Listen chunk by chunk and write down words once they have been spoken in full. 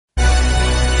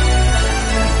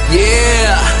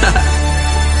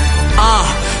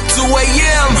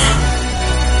a.m.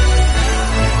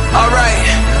 Alright.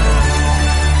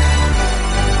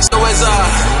 So as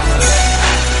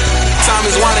time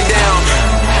is winding down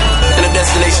and the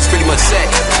destination's pretty much set,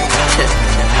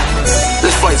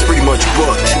 this flight's pretty much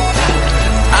booked.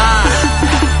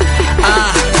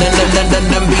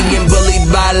 I'm being bullied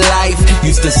by life.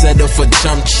 Used to settle for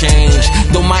jump change,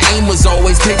 though my aim was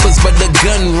always papers but the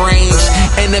gun range.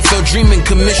 NFL dreaming,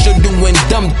 commercial doing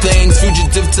dumb things.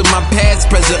 Fugitive to my past,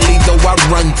 presently though I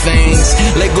run things.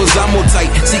 Legos I'm all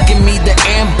tight, seeking me the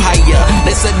empire.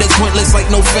 They said that's pointless like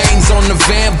no fangs on the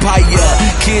vampire.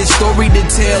 Kids story to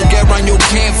tell, get around your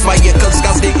campfire. Cub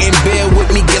Scouts didn't bear with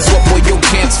me, guess what boy, your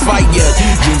camp's fired.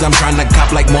 Dreams I'm trying to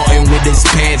cop like Martin with his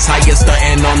pants higher.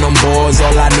 Stunting on them boys,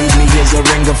 all I need me is a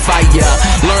ring of fire.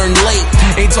 Learn late,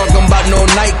 ain't talking about no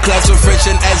night class.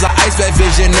 Refreshing as a ice pack,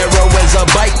 vision arrow as a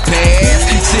bike path.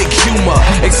 Sick humor,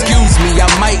 excuse me, I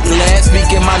might laugh.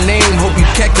 Speaking my name, hope you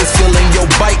cactus feeling your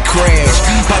bike crash.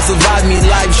 Pop survived me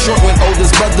life short when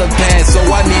oldest brother passed, so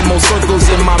I need more circles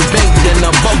in my bank than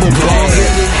a bubble bath.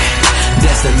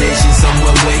 Destination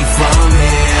somewhere way from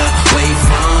here, way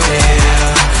from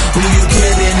here. Who you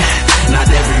kidding? Not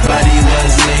everybody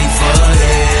was made for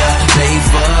here, made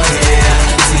for here.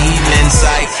 Team in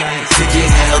sight, ticket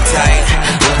held tight.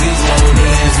 Luggage low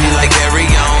hands, we like carry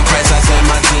on. Price, I said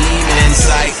my team in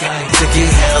sight, ticket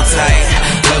held tight.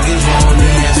 Luggage low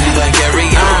hands, we like carry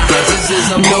on. This is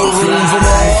a no room for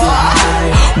more.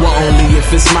 Well, only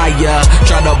if it's my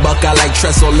try to buck out like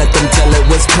Tressel, let them tell it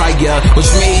was prior,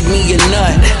 which made me a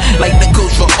nut, like the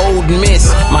coach for Old Miss.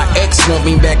 My ex want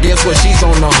me back, guess what? She's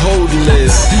on the hold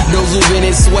list. Those who've been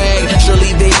in swag,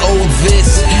 surely they owe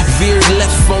this. Veered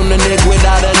left on the nigga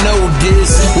without a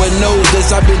notice. With no this,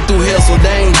 I've been through hell, so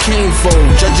they ain't came for.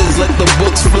 Judges let the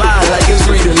books fly like it's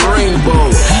reading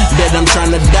Rainbow. That I'm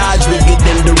trying to dodge, we get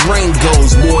them the rain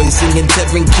goes. Boys singing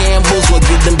Tevin Campbell's, what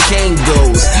get them cane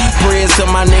goes. Prayers to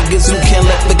my niggas who can't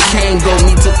let the cane go.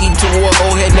 Me to eat to a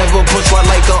old head, never push right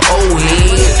like an old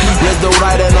head. Read the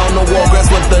writing on the wall, that's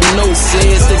what the note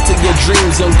says. Stick to your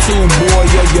dreams, I'm too boy,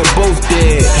 yo, you're both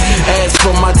dead. As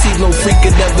for my teeth, no freak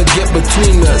could ever get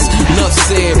between us. Nuff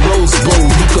said Rose Bowl,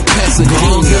 you could pass a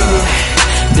Pasadena.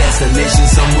 Destination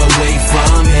somewhere way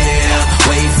from here,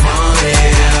 way from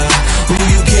here. Who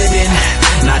you kidding?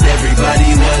 Not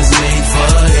everybody was made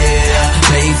for here,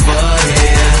 made for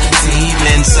here. Team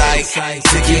in sight,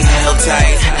 ticket held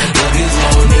tight. Luggage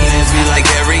low hands, we like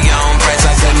carry on. Price,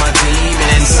 I said my team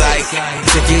in sight,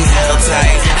 ticket held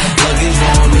tight. Luggage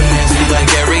low hands, we like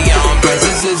carry on. Price,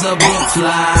 this is a book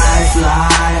fly,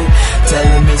 fly. Tell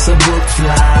him it's a book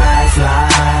fly,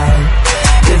 fly.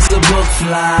 It's a book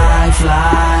fly,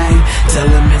 fly. Tell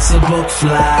him it's a book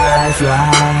fly,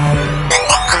 fly.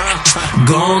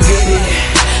 Gon' get it.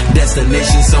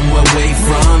 Destination somewhere way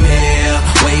from here,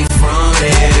 way from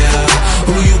here.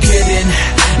 Who you kidding?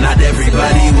 Not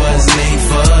everybody was made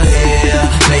for here,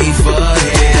 made for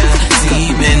here.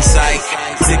 Team in sight,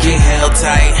 ticket held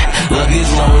tight.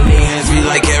 Luggage low hands, we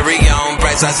like carry on.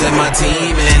 Price, I said my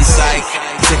team in sight,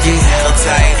 ticket held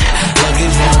tight.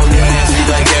 Luggage low hands, we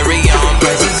like carry on.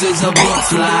 Price, this is a book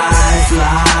fly,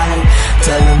 fly.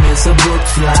 Tell him it's a book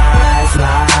fly,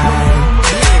 fly.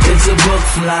 It's a book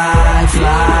fly,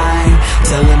 fly.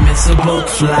 Tell him it's a book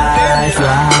fly,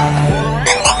 fly.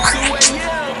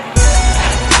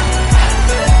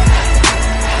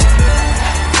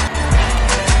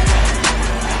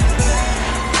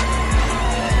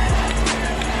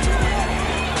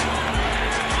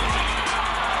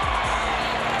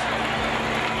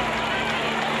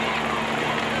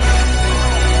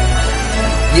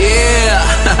 Yeah.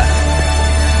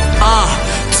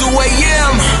 2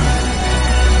 a.m.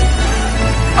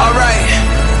 Alright.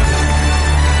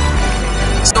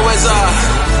 So as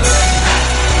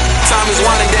time is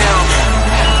winding down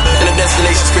and the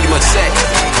destination's pretty much set,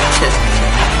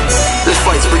 this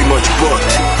flight's pretty much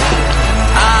booked.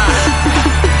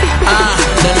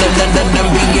 I'm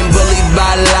being bullied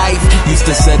by life. Used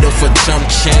to settle for jump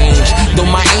change, though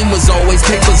my aim was always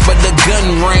papers but the gun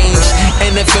range.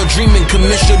 NFL dreaming,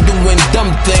 commercial doing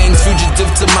dumb things. Fugitive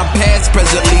to my past,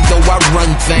 presently though I run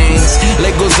things.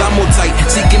 Legos I'm all tight,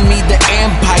 seeking me the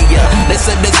empire. They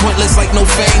said that's pointless like no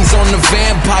fangs on the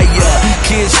vampire.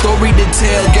 Kids story to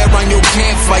tell, get around your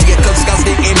campfire. Cub Scouts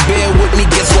didn't bear with me,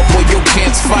 guess what boy, your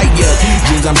camp's fired.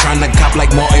 Dreams I'm trying to cop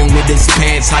like Martin with his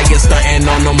pants higher. Stunting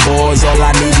on them boys, all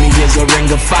I need me is a ring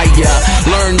of fire.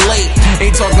 Learn late,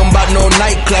 ain't talking about no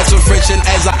night class. Refreshing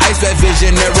as a ice pack,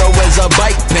 vision arrow as a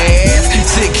bike path.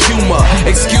 Sick humor,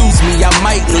 excuse me, I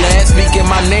might laugh. Speaking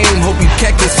my name, hope you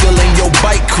cactus feeling your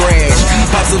bike crash.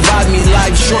 Pop survived me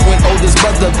life short when oldest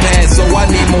brother passed, so I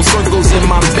need more circles in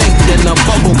my bank than a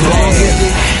bubble bath.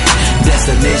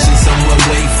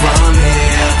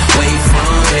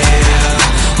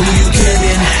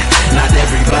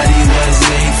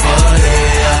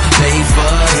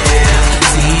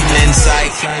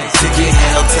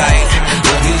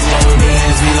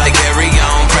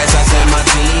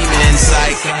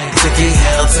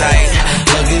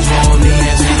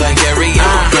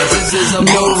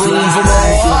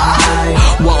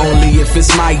 if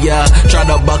it's my Try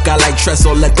to buck, I like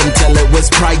Tressel, let them tell it was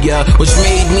prior. Which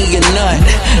made me a nut,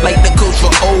 like the coach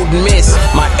for Old Miss.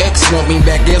 My ex want me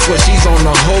back, guess what, she's on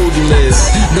the hold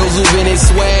list. Those who've been in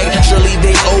swag, surely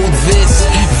they owe this.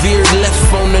 Veered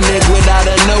left on the neck without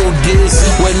a notice.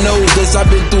 With no this, I've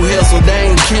been through hell, so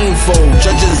they ain't came for.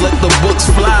 Judges let the books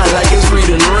fly like it's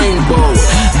reading Rainbow.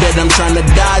 Bet I'm trying to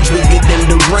dodge, but get them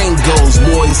the rain goes.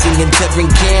 Boys singing Tevin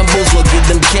Campbell's, we'll get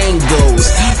them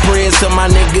Kangos. Prayers to my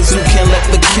niggas who can't let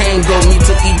the cane go. Me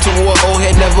took you to a old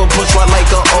head, never push right like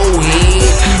an old head.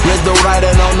 Read the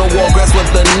writing on the wall, that's what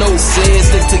the note says.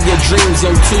 Stick to your dreams,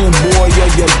 young two boy,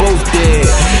 you're both dead.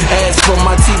 As for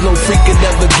my teeth, no freak could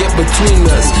ever get between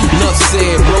us. Enough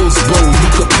said, Rose Bowl, you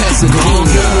could pass it on.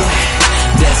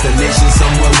 Destination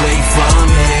somewhere way from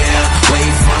here, way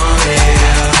from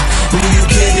here. Who you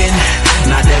kidding?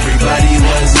 Not everybody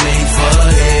was made for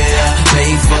here,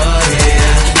 made for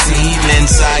here. Team in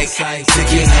sight,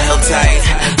 ticket held tight.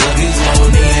 Luggage on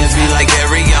the hands, be like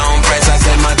carry on price. I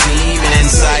said my team in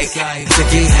sight,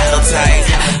 ticket held tight.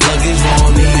 Luggage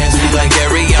on the hands, be like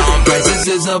carry on price. This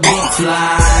is a book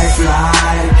fly,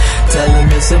 fly. Tell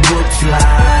him it's a book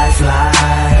fly,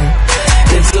 fly.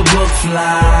 It's a book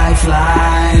fly,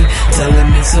 fly. Tell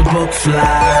him it's a book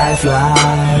fly,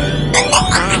 fly.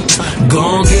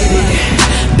 Gon' get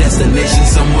it. Destination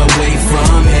somewhere way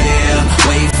from here,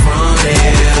 way from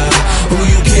here. Who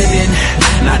you kidding?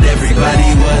 Not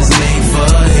everybody was made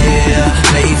for here,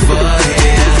 made for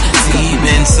here. Team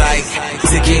in sight,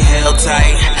 ticket held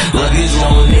tight. Luggage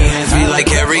on the hands, be like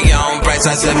carry on price.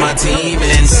 I said my team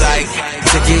in sight,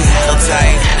 ticket held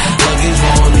tight. Luggage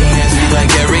on the hands, be like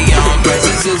carry on price.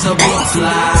 This is a book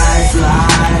fly,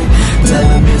 fly. Tell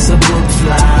him it's a book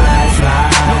fly,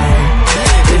 fly.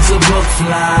 It's a book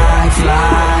fly,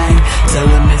 fly. Tell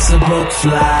him it's a book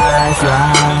fly,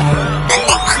 fly.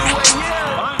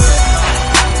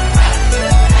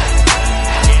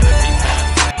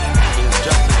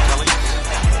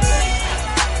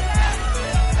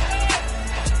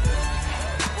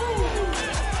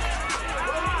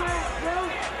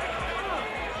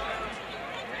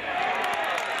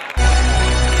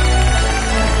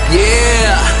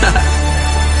 Yeah,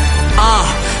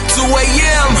 2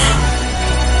 a.m.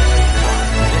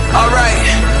 Alright.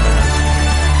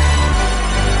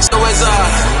 So as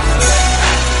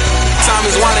time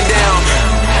is winding down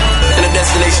and the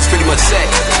destination's pretty much set.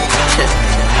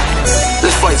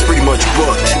 This flight's pretty much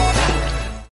booked.